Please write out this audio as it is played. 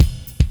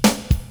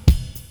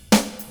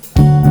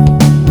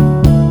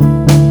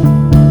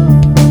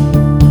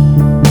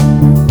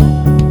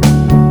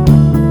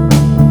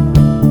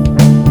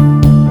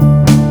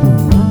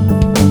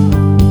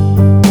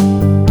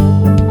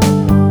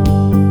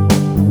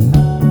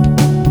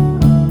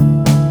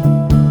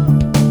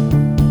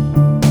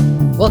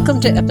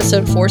Welcome to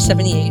episode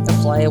 478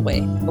 of Fly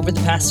Away. Over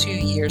the past few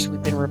years,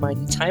 we've been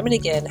reminded time and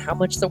again how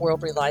much the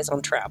world relies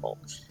on travel.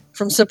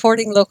 From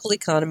supporting local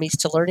economies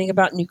to learning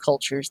about new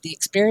cultures, the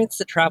experience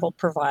that travel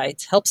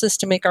provides helps us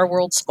to make our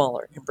world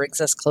smaller and brings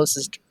us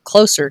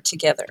closer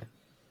together.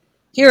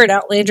 Here at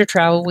Outlander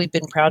Travel, we've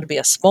been proud to be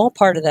a small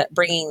part of that,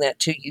 bringing that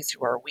to you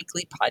through our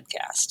weekly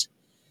podcast.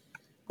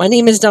 My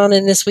name is Donna,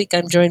 and this week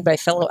I'm joined by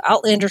fellow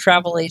Outlander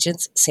travel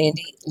agents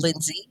Sandy,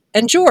 Lindsay,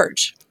 and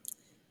George.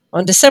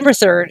 On December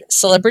 3rd,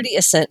 Celebrity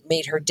Ascent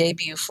made her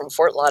debut from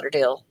Fort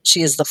Lauderdale.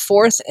 She is the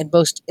fourth and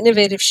most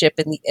innovative ship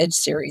in the Edge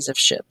series of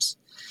ships.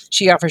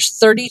 She offers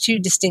 32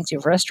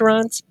 distinctive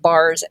restaurants,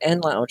 bars,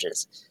 and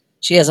lounges.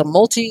 She has a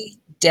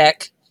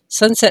multi-deck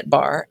sunset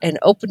bar and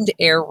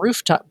open-air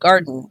rooftop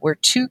garden where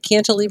two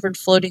cantilevered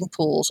floating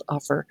pools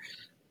offer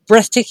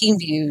breathtaking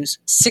views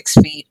 6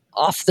 feet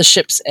off the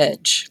ship's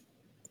edge.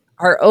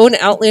 Our own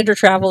Outlander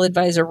travel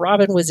advisor,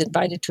 Robin, was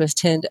invited to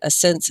attend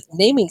Ascent's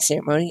naming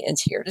ceremony and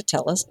is here to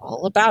tell us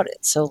all about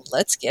it. So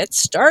let's get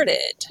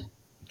started.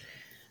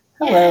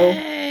 Hello.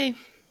 Yay.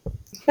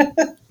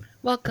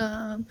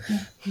 Welcome.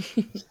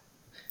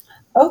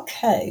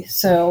 Okay,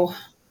 so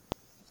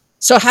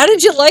how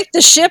did you like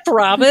the ship,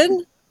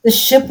 Robin? the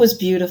ship was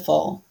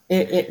beautiful.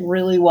 It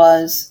really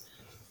was.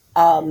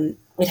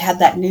 It had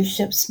that new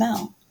ship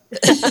smell.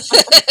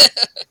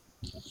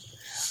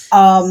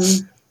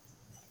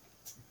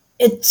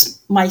 It's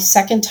my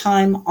second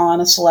time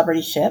on a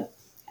celebrity ship,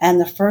 and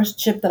the first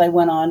ship that I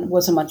went on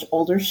was a much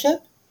older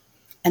ship,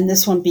 and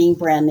this one being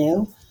brand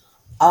new.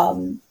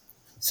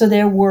 So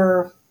there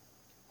were,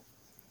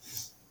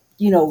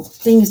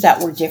 things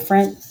that were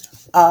different.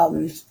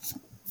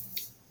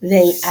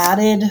 They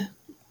added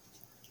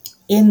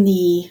in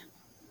the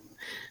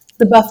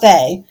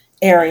buffet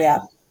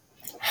area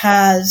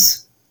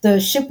has the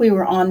ship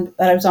that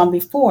I was on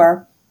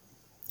before.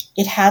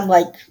 It had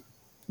like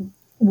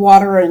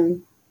water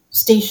and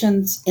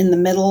stations in the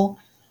middle.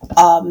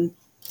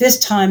 This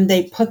time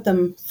they put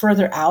them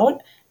further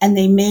out and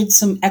they made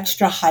some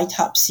extra high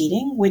top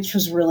seating, which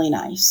was really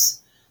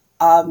nice.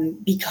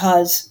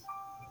 Because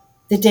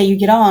the day you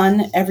get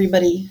on,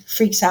 everybody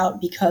freaks out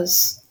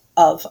because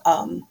of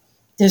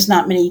there's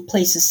not many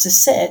places to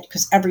sit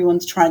because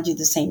everyone's trying to do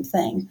the same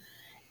thing.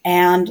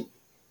 And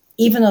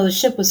even though the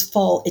ship was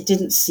full, it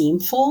didn't seem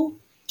full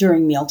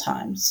during meal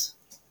times.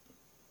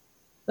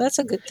 That's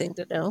a good thing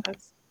to know.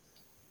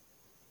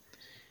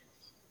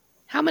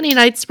 How many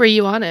nights were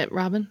you on it,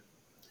 Robin?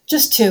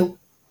 Just 2.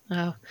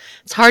 Oh,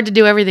 it's hard to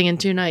do everything in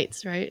 2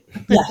 nights, right?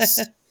 Yes.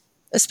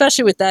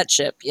 Especially with that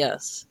ship,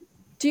 yes.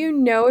 Do you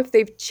know if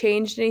they've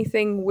changed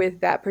anything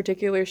with that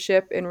particular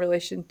ship in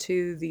relation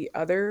to the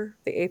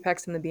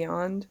Apex and the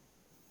Beyond?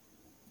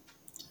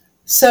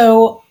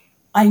 So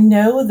I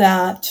know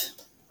that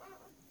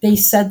they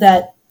said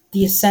that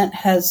the Ascent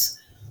has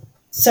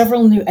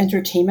several new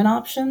entertainment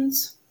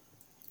options,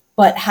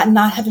 but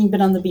not having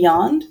been on the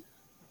Beyond,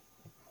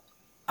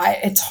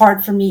 it's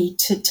hard for me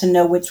to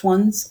know which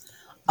ones.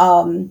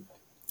 And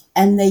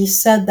they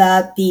said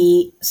that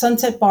the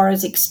Sunset Bar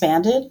is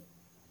expanded.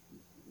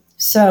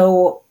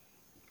 So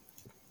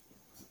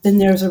then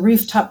there's a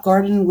rooftop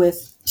garden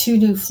with 2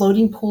 new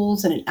floating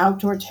pools and an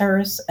outdoor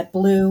terrace at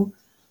Blue.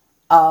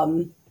 Yeah,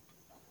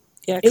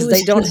 because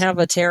they don't have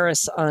a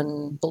terrace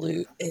in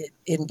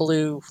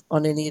Blue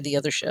on any of the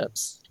other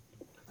ships.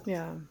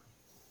 Yeah.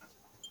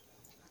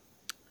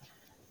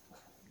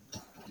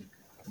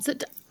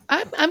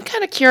 I'm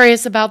kind of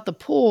curious about the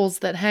pools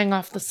that hang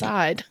off the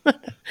side.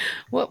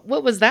 What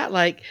was that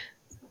like?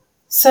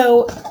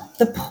 So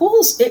the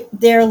pools,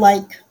 they're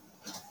like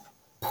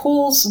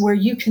pools where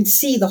you can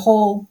see the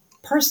whole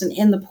person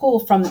in the pool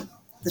from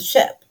the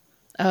ship.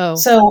 Oh.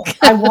 So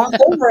I walk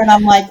over and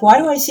I'm like, why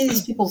do I see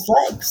these people's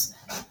legs?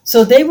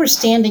 So they were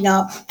standing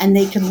up and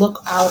they could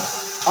look out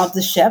of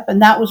the ship,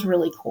 and that was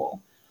really cool.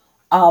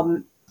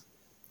 I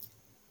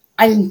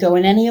didn't go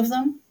in any of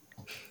them,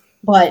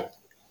 but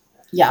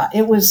yeah,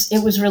 it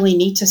was really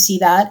neat to see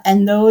that.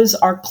 And those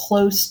are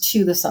close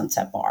to the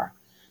Sunset Bar.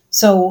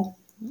 So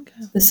okay.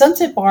 The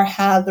Sunset Bar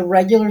had the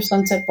regular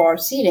Sunset Bar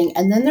seating,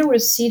 and then there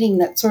was seating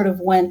that sort of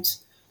went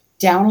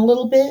down a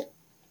little bit,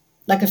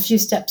 like a few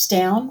steps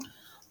down.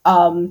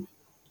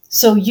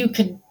 So you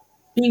could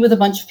be with a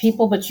bunch of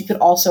people, but you could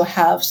also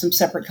have some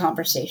separate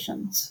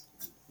conversations.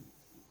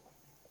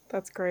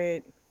 That's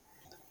great.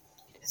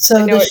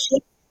 So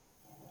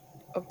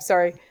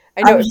sorry.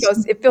 I know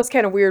it feels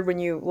kind of weird when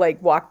you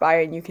like walk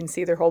by and you can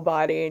see their whole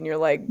body and you're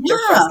like, they're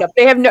dressed up.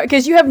 They have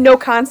because you have no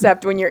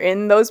concept when you're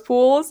in those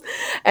pools.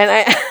 And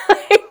I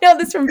know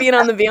this from being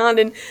on the Beyond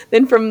and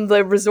then from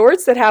the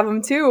resorts that have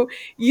them too.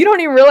 You don't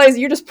even realize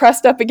you're just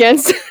pressed up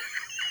against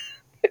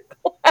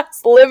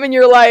glass, living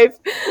your life,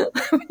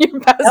 living your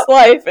best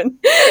life. And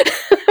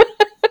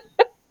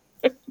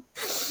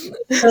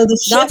so the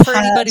ship not for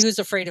anybody who's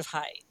afraid of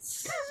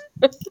heights.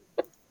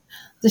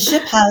 The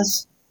ship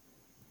has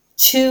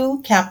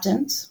 2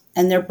 captains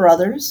and their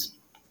brothers.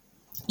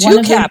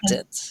 Two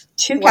captains,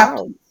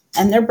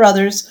 and their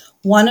brothers.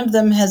 One of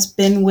them has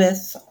been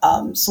with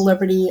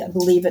Celebrity, I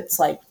believe it's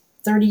like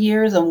 30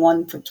 years and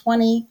one for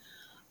 20.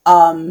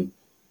 Um,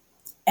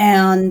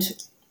 and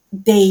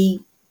they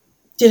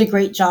did a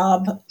great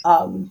job.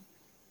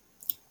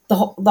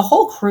 The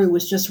whole crew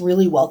was just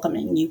really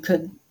welcoming. You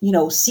could,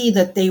 see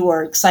that they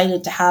were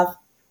excited to have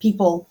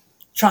people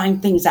trying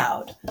things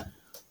out.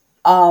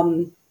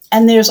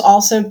 And there's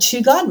also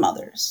two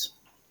godmothers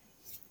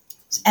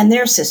and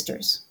their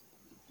sisters.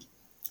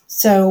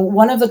 So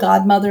one of the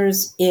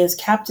godmothers is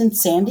Captain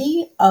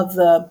Sandy of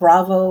the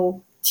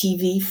Bravo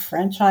TV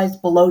franchise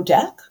Below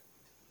Deck,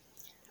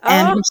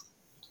 and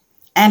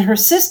Oh, her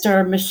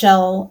sister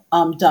Michelle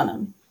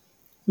Dunham.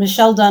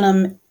 Michelle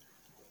Dunham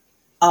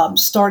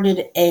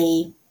started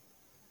a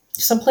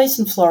someplace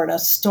in Florida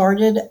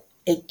started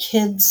a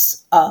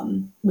kids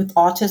with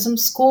autism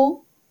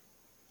school,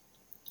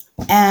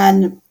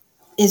 and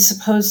is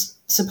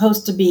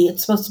supposed to be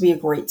it's supposed to be a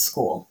great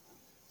school.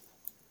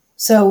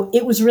 So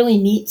it was really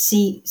neat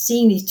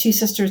seeing these two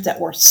sisters that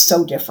were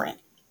so different.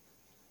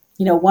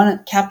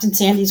 One Captain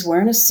Sandy's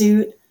wearing a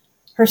suit,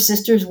 her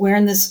sister's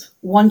wearing this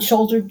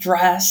one-shouldered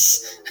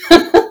dress.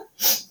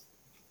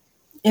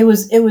 It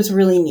was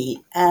really neat,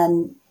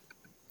 and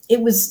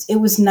it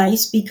was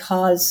nice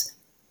because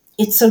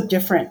it's so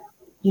different,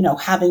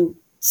 having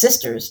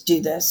sisters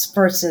do this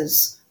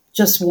versus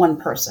just one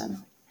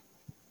person.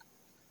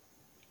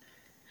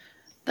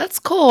 That's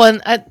cool,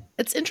 and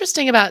it's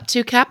interesting about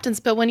two captains.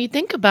 But when you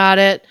think about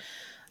it,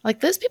 like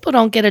those people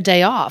don't get a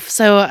day off.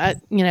 So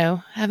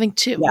having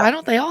two, Yeah. why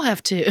don't they all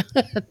have two?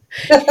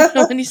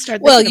 When you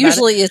start Well, thinking about it,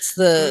 usually it's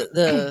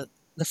the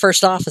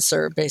first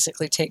officer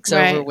basically takes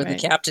over right, when the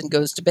right, captain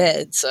goes to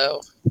bed.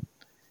 So,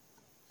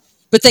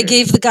 but they true,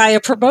 gave the guy a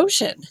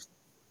promotion.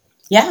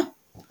 Yeah.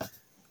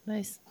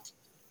 nice.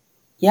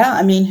 Yeah.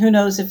 I mean, who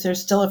knows if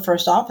there's still a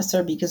first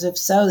officer, because if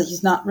so,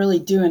 he's not really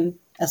doing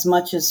as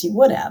much as he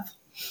would have.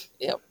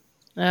 Yep.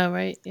 Oh,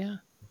 right, yeah.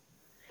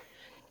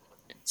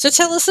 So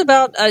tell us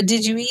about.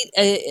 Did you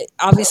eat?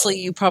 Obviously,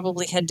 you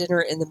probably had dinner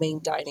in the main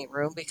dining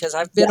room because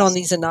I've been on Yes.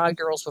 these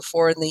inaugurals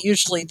before, and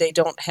they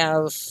don't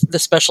have the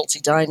specialty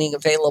dining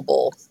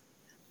available.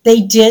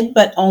 They did,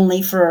 but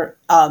only for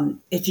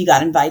if you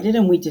got invited,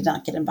 and we did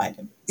not get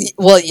invited.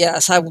 Well,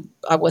 yes,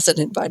 I wasn't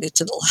invited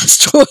to the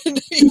last one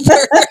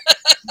either.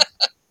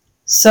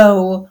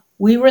 So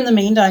we were in the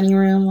main dining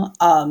room.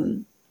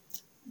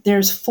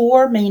 There's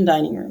four main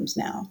dining rooms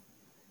now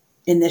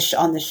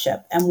on this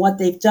ship, and what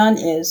they've done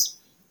is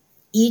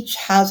each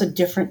has a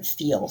different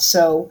feel.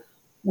 So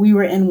we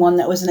were in one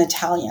that was an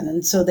Italian,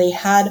 and so they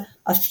had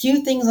a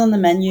few things on the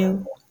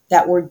menu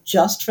that were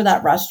just for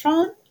that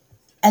restaurant,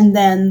 and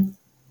then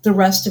the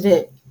rest of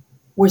it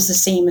was the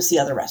same as the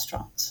other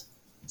restaurants.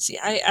 See,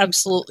 I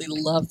absolutely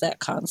love that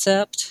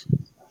concept.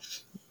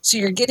 So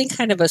you're getting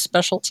kind of a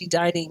specialty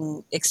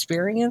dining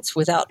experience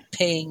without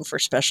paying for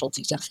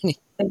specialty dining.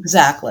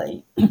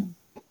 Exactly.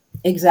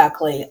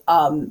 Exactly.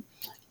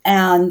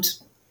 And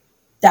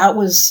that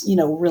was,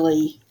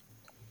 really,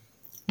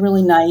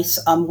 really nice.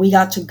 We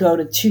got to go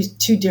to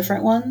two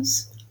different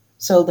ones.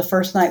 So the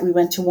first night we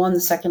went to one,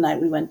 the second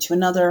night we went to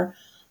another.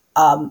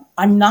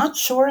 I'm not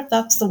sure if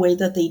that's the way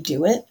that they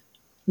do it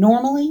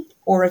normally,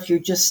 or if you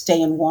just stay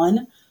in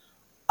one.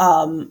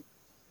 Um,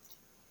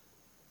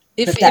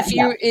 If but that, if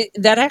yeah, you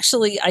that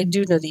actually, I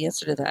do know the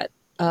answer to that.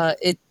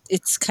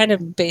 It's kind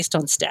of based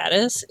on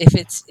status.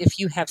 If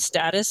you have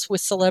status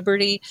with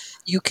celebrity,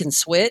 you can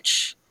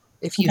switch.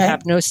 If you okay,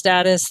 have no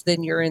status,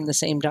 then you're in the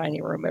same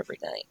dining room every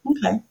night.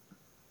 okay.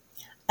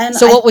 And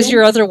So I what was think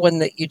your other one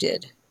that you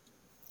did?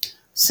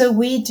 so.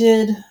 We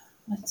did.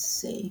 Let's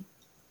see.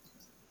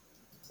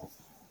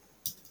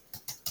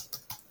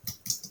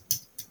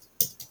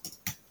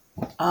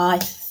 I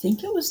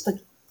think it was the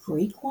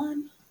Greek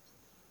one.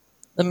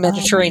 The Um,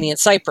 Mediterranean,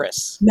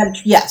 Cyprus.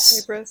 yes,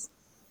 Cyprus.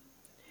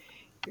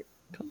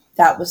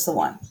 that was the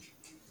one.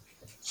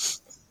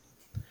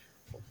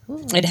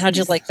 Ooh, And how'd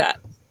you like that?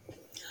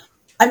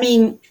 I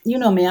mean, you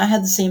know me, I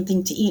had the same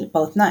thing to eat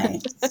both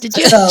nights. did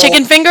you have So,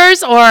 chicken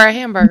fingers or a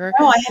hamburger?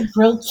 no, I had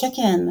grilled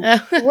chicken.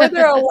 Were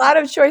there a lot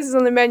of choices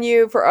on the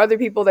menu for other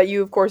people that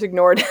you, of course,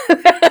 ignored?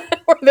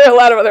 Were there a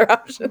lot of other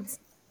options?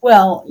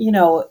 Well, when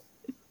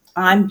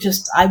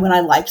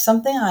I like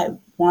something, I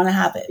want to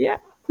have it. Yeah,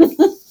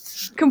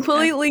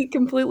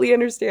 completely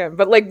understand.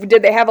 But like,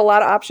 did they have a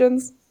lot of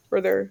options?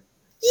 Were there?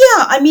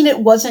 Yeah, I mean, it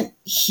wasn't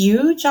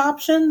huge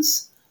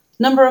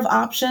number of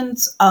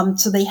options.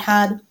 So they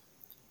had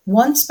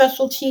one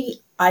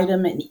specialty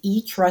item in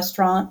each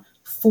restaurant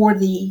for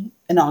the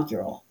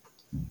inaugural.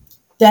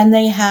 Then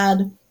they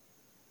had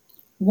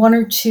one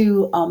or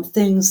two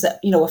things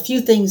a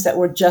few things that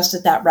were just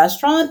at that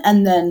restaurant,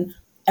 and then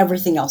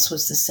everything else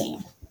was the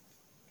same.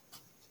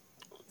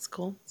 That's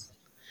cool.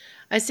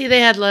 I see they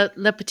had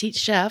Le Petit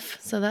Chef,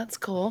 so that's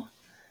cool.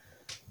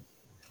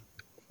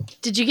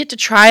 Did you get to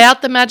try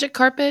out the magic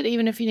carpet,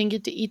 even if you didn't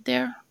get to eat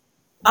there?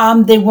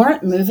 They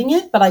weren't moving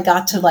it, but I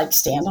got to like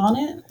stand on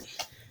it.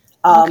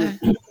 Um,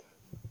 Okay.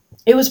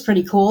 it was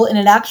pretty cool, and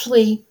it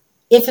actually,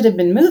 if it had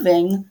been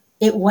moving,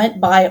 it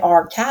went by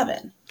our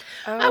cabin.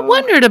 I Oh,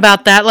 wondered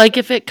about that, like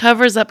if it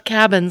covers up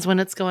cabins when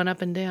it's going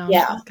up and down.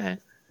 Yeah. Okay.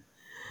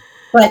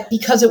 But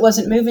because it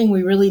wasn't moving,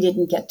 we really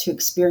didn't get to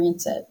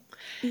experience it.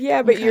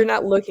 Yeah, but Okay. you're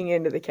not looking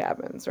into the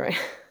cabins, right?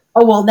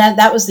 Oh well,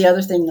 that was the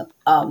other thing.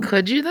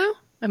 Could you though?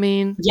 I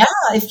mean, Yeah,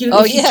 if you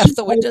Oh if you yeah, if keep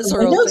the all windows the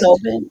are windows open.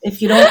 open,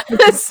 if you don't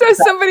put the So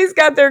somebody's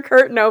got their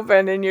curtain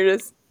open, and you're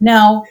just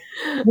now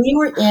we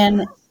were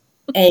in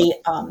a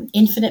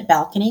infinite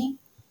balcony.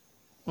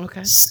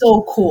 okay.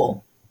 So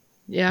cool.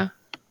 Yeah.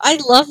 I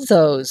love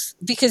those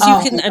because you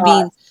Oh can, my I god.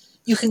 mean,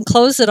 you can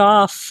close it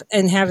off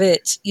and have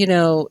it,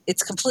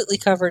 it's completely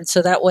covered.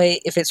 So that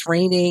way, if it's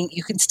raining,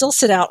 you can still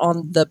sit out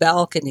on the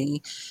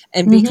balcony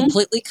and be Hmm.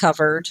 completely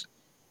covered.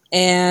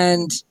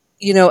 And,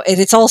 and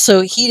it's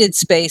also heated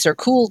space or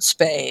cooled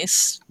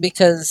space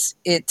because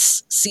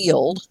it's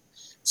sealed.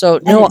 So,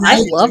 And no, at I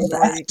night it's love crazy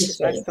that. extra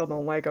because I safe. still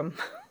don't like them.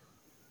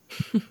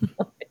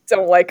 I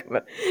don't like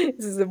them.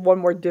 This is one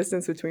more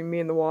distance between me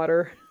and the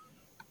water.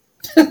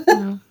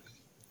 Well,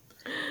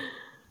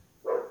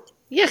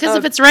 yeah, because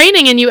if Uh, it's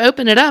raining and you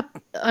open it up,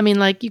 I mean,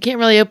 like you can't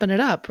really open it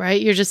up, right?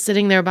 You're just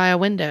sitting there by a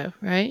window,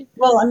 right?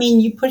 Well, I mean,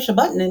 you push a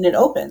button and it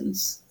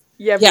opens.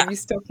 yeah, Yeah. but you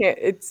still can't.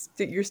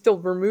 You're still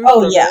removed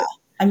Oh from yeah. it.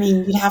 I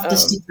mean, you'd have to Um,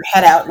 stick your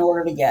head out in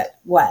order to get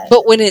wet.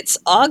 But when it's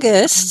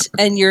August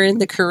and you're in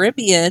the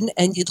Caribbean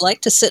and you'd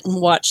like to sit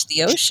and watch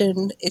the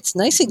ocean, it's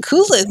nice and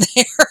cool in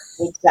there.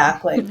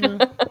 Exactly. Yeah.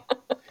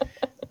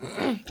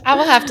 I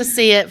will have to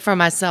see it for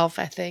myself,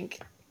 I think.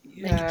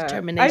 Make a yeah,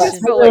 I But just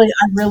determination. felt like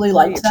I really to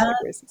me liked it felt that.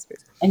 like wasted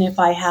space. And if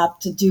I have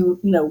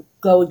to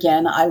go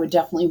again, I would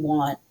definitely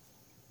want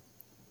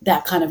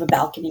that kind of a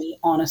balcony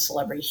on a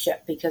celebrity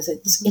ship because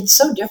it's Mhm. it's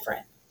so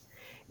different.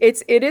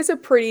 It is a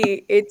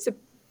pretty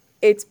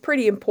it's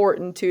pretty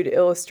important too to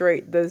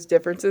illustrate those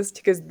differences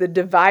because the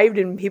divide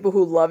in people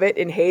who love it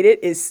and hate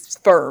it is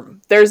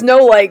firm. There's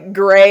no like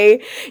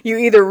gray. You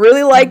either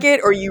really like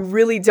it or you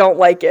really don't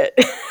like it.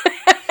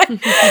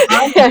 And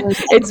I really like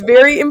It's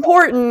very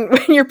important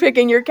when you're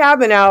picking your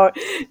cabin out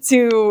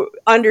to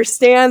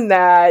understand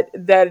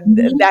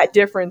mhm, that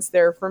difference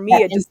there. For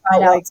me, that it just inside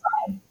felt like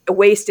outside. a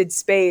wasted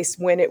space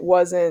when it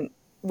wasn't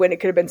when it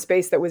could have been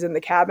space that was in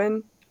the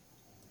cabin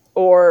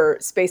or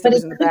space that But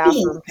was it in the could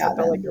be in bathroom the because I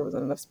felt like cabin. there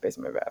wasn't enough space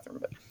in my bathroom.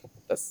 But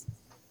that's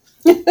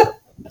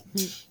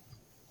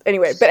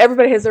anyway. But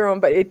everybody has their own.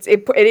 But it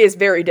is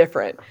very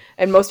different,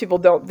 and most people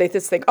don't. They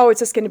just think, oh, it's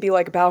just going to be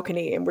like a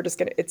balcony, and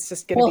it's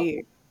just going to Well,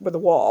 be with a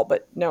wall.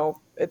 But no,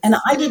 and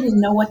it's I didn't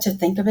know what to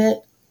think of it,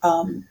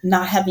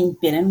 not having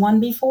been in one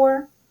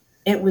before.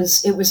 It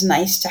was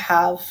nice to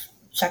have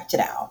checked it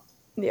out.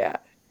 yeah.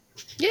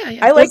 Yeah,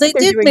 yeah. I Well, like that they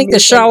they're did doing make the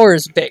new things.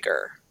 showers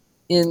bigger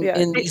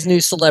Yeah, in these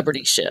new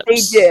celebrity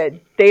they ships.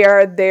 did. They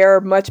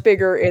are much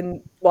bigger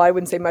in. Well, I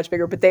wouldn't say much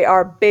bigger, but they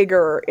are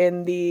bigger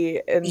in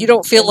You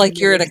don't feel in the like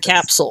new you're in a Oasis.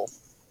 capsule.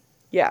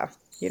 Yeah,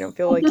 you don't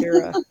feel like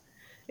you're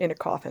in a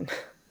coffin,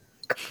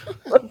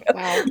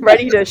 Wow.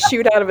 ready to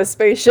shoot out of a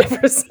spaceship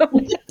or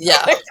something.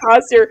 Yeah,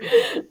 Cross your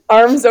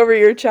arms over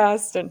your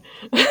chest and.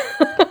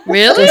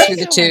 go through Really?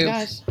 the Oh my tube.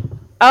 gosh.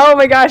 Oh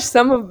my gosh,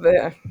 some of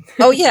the.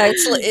 Oh yeah,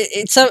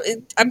 it's so.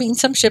 I mean,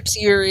 some ships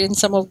you're in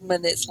some of them,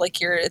 and it's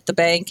like you're at the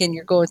bank and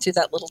you're going through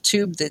that little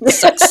tube that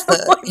sucks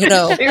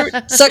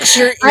sucks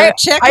your I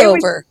check I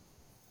always over.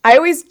 I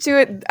always do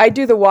it. I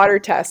do the water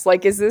test.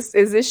 Like, is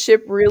this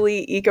ship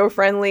really eco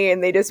friendly,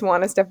 and they just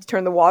want us to have to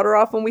turn the water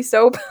off when we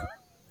soap?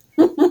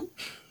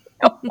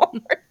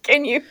 Or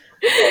can you?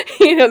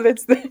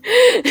 That's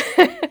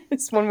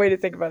it's one way to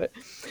think about it.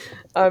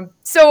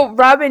 So,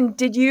 Robin,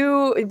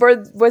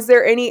 was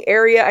there any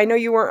area? I know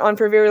you weren't on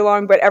for very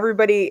long, but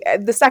everybody,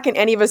 the second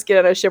any of us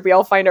get on a ship, we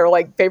all find our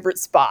like favorite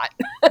spot.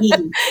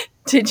 Eden,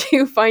 Did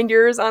you find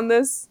yours on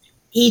this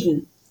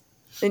Eden.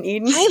 in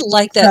Eden? I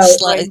like that So,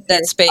 Mine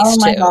that too. space oh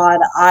my too. god,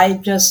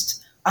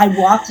 I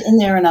walked in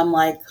there and I'm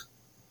like,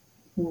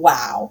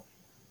 wow.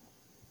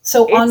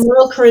 So on It's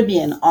Royal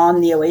Caribbean,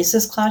 on the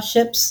Oasis class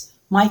ships,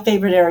 my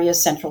favorite area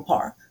is Central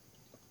Park,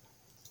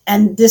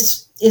 and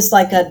this is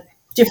like a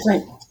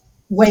different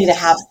way to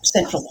have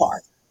Central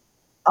Park.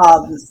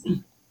 Um,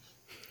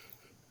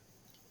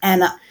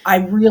 and I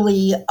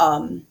really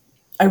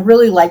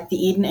like the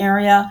Eden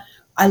area.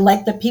 I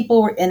like that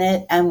people were in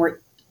it and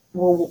were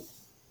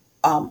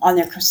on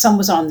their some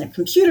was on their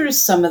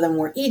computers, some of them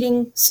were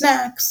eating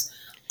snacks.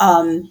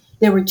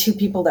 There were two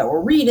people that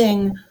were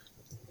reading.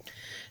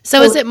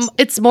 So So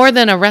it's more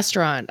than a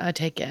restaurant, I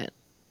take it.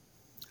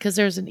 Because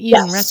there's an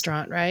Eden yes,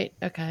 restaurant, right?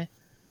 Okay.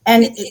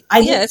 and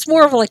I Yeah, did, it's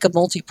more of like a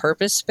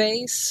multi-purpose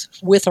space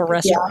with a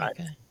yeah, restaurant.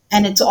 Okay.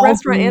 and it's a all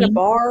restaurant and a green.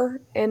 bar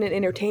and an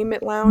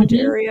entertainment lounge Mhm.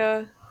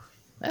 area.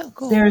 Oh,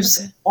 cool. There's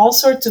Okay. all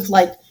sorts of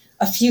like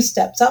a few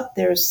steps up.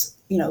 There's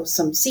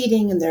some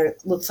seating, and there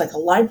looks like a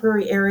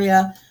library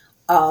area.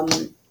 Um,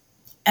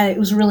 and it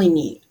was really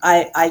neat.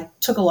 I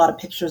took a lot of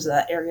pictures of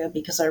that area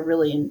because I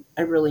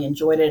really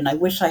enjoyed it, and I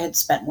wish I had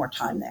spent more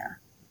time there.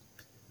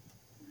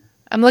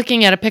 I'm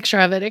looking at a picture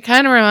of it. It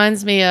kind of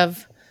reminds me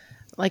of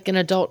like an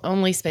adult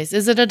only space.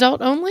 Is it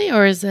adult only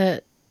or is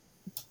it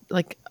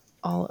like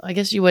all? I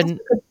guess you That's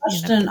wouldn't a good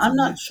have question. kids I'm in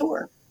not there.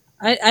 sure.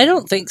 I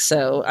don't think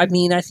so. I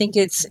mean, I think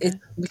it's Okay.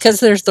 because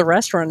there's the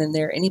restaurant in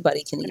there.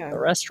 Anybody can eat in Yeah. the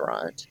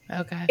restaurant.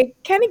 Okay. It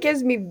kind of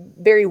gives me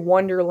very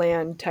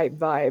Wonderland type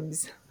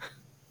vibes.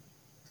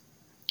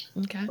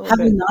 Okay. A little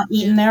Having bit. not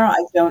eaten Yeah. there,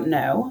 I don't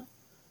know.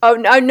 Oh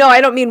no,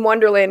 I don't mean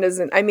Wonderland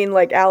isn't. I mean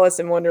like Alice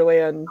in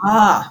Wonderland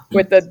Ah,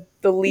 with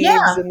the leaves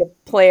yeah. and the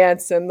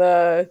plants and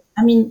the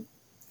I mean,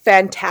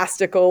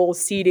 fantastical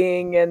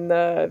seating and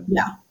the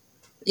yeah.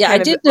 Yeah, I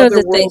kind of did know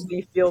that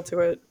otherworldly feel to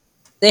it.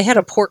 they had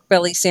a pork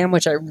belly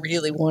sandwich I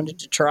really wanted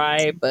to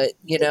try, but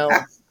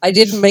I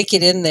didn't make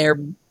it in there,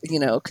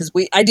 because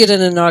I did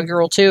an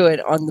inaugural too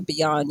on the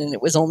Beyond, and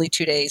it was only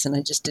 2 days, and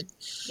I just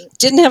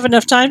didn't have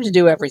enough time to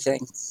do everything.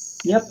 Gotta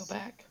Yep. go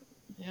back.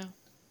 Yeah.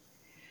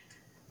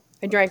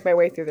 I drank my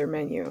way through their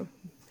menu.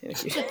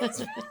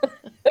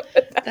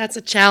 That's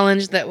a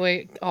challenge that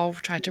we all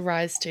try to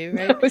rise to,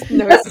 right?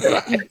 No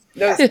surprise.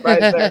 No surprise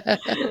there.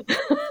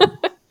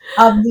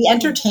 The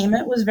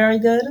entertainment was very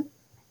good.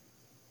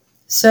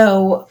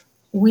 So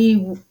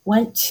we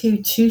went to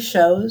two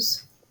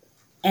shows,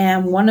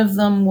 and one of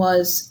them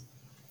was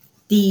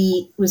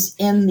in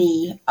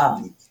the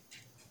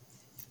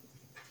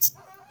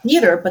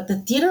theater, but the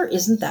theater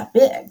isn't that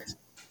big.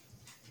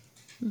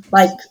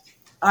 Like,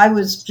 I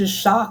was just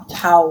shocked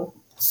how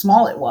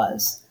small it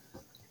was.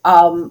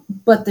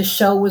 But the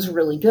show was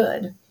really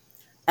good.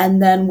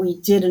 And then we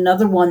did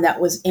another one that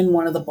was in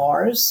one of the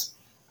bars,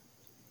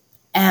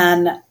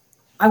 and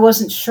I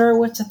wasn't sure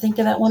what to think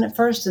of that one at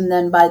first. And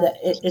then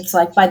it's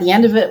like by the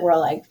end of it, we're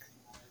like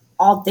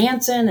all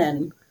dancing,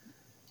 and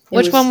it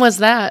Which one was was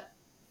that?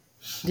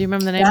 Do you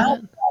remember the name of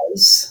that it?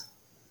 was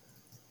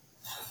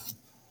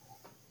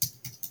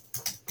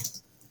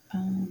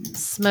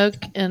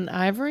Smoke and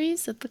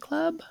Ivories at the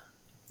club?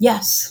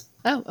 yes,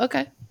 Oh,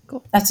 okay.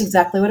 Cool. that's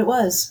exactly what it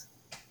was.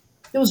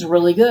 It was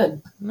really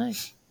good.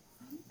 Nice.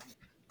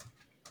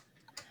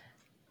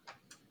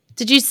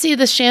 Did you see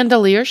the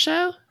chandelier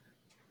show in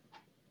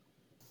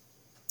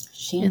the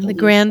Chandelier show.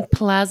 Grand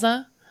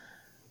Plaza?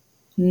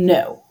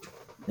 No.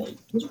 Okay.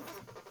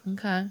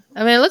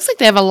 I mean, it looks like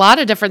they have a lot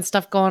of different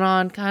stuff going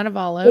on kind of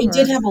all They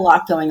did over. have a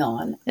lot going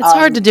on. It's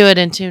hard to do it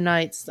in 2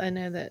 nights. I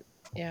know that.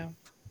 Yeah,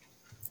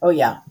 Oh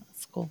yeah,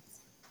 that's cool.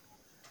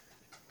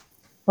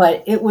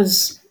 but it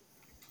was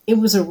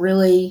a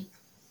really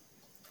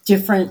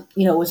different.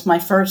 It was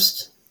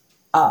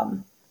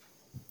um,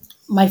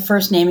 my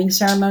first naming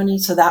ceremony,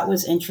 so that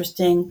was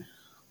interesting.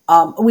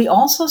 We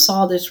also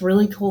saw this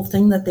really cool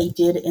thing that they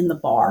did in the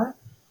bar,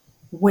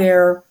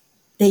 where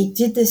they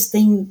did this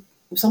thing.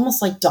 It was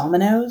almost like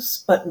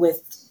dominoes, but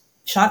with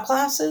shot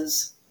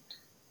glasses,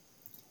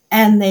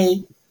 and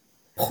they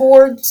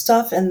poured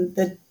stuff, and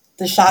the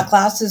shot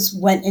glasses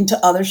went into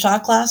other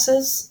shot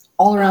glasses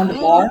all around the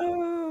bar.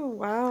 Oh,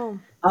 wow.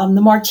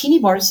 The martini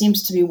bar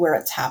seems to be where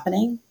it's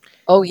happening.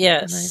 Oh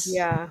yes, Nice.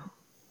 Yeah.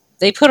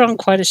 they put on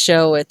quite a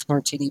show at the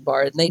Martini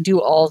Bar, and they do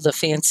all the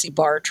fancy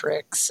bar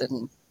tricks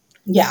and.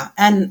 Yeah,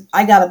 and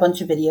I got a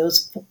bunch of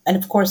videos, and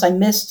of course I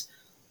missed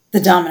the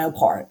domino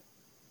part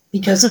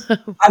because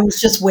I was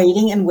just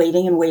waiting and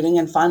waiting and waiting,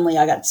 and finally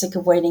I got sick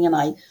of waiting, and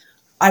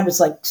I was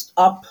like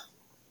up,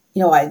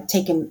 I had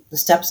taken the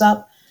steps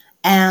up,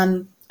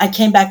 and I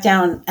came back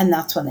down, and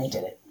that's when they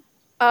did it.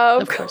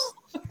 Of Of course.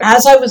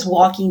 As I was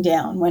walking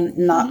down, when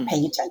not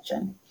paying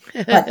attention,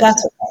 but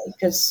that's okay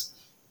because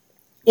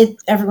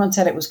everyone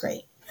said it was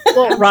great.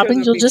 Well, I'm sure Robin,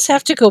 they'll you'll be- just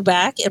have to go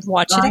back and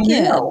watch it I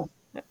again. know.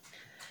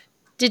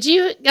 Did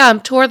you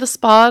tour the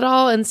spa at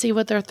all and see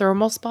what their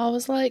thermal spa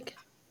was like?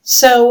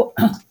 So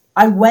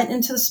I went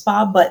into the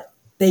spa, but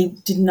they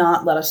did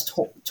not let us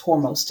tour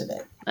most of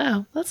it.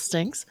 Oh, that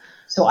stinks.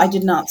 So I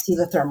did not see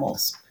the thermal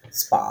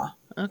spa.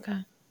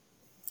 Okay.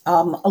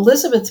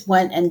 Elizabeth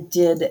went and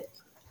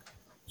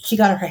she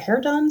got her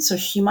hair done, so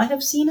she might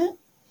have seen it,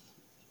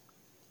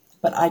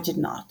 but I did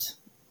not.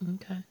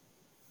 Okay.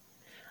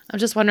 I'm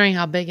just wondering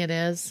how big it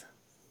is.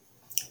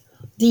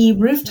 The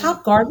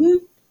rooftop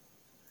garden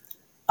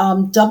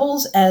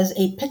doubles as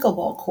a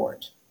pickleball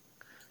court,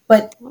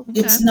 but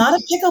it's not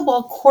a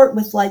pickleball court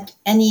with like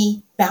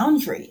any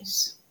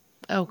boundaries.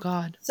 Oh,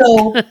 God.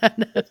 So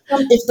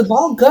if the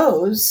ball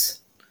goes,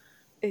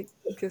 It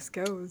just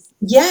goes.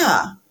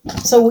 yeah.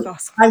 So That's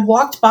awesome. I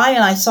walked by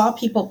and I saw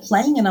people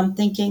playing, and I'm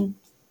thinking,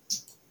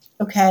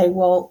 okay,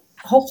 well,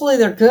 hopefully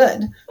they're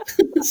good.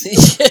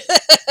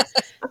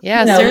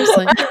 Yeah, You know,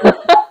 seriously.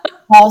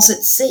 balls at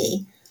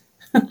sea.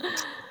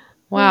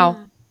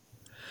 Wow.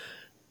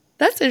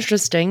 That's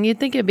interesting. You'd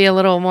think it'd be a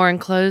little more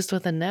enclosed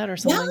with a net or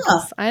something. Yeah.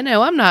 'Cause I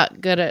know I'm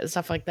not good at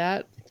stuff like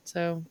that.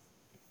 So,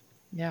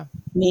 yeah,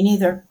 Me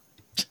neither.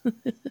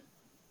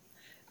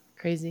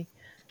 crazy.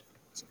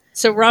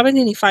 So, Robin,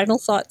 any final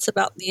thoughts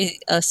about the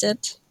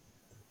Ascent?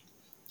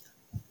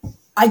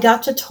 I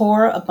got to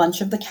tour a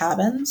bunch of the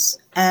cabins,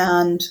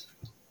 and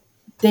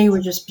they were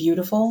just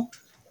beautiful.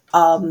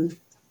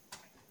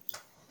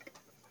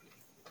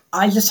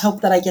 I just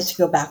hope that I get to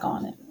go back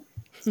on it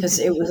because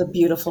it was a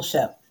beautiful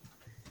ship.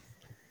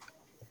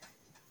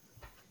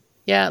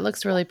 Yeah, it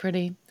looks really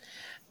pretty.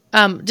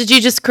 Did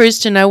you just cruise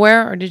to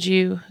nowhere or did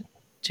you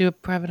to a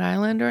private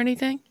island or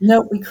anything?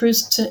 No, we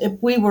cruised to.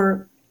 We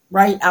were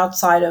right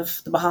outside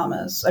of the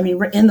Bahamas. I mean,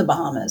 we're in the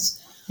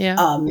Bahamas. Yeah.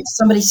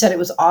 Somebody said it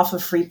was off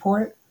of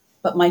Freeport,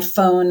 but my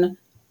phone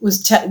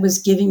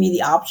was giving me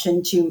the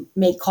option to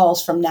make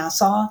calls from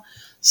Nassau,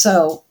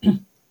 so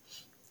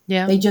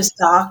Yeah. they just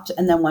docked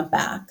and then went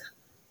back.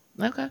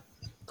 Okay.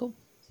 Cool.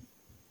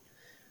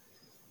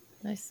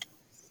 Nice.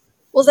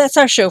 Well, that's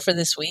our show for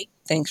this week.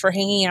 Thanks for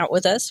hanging out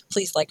with us.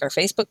 Please like our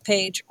Facebook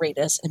page, rate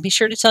us, and be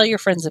sure to tell your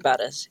friends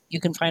about us. You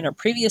can find our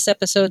previous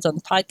episodes on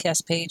the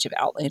podcast page of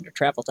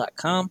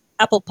outlandertravel.com,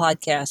 Apple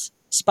Podcasts,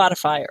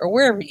 Spotify, or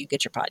wherever you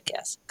get your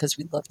podcasts, because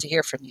we'd love to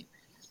hear from you.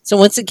 So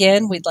once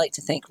again, we'd like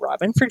to thank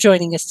Robin for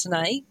joining us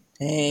tonight.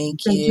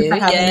 Thank Thank you you. for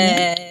having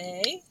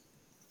me. Yay.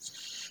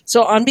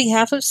 So on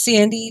behalf of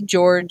Sandy,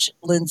 George,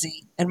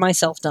 Lindsay, and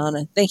myself,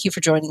 Donna, thank you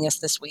for joining us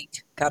this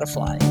week. Gotta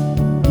fly.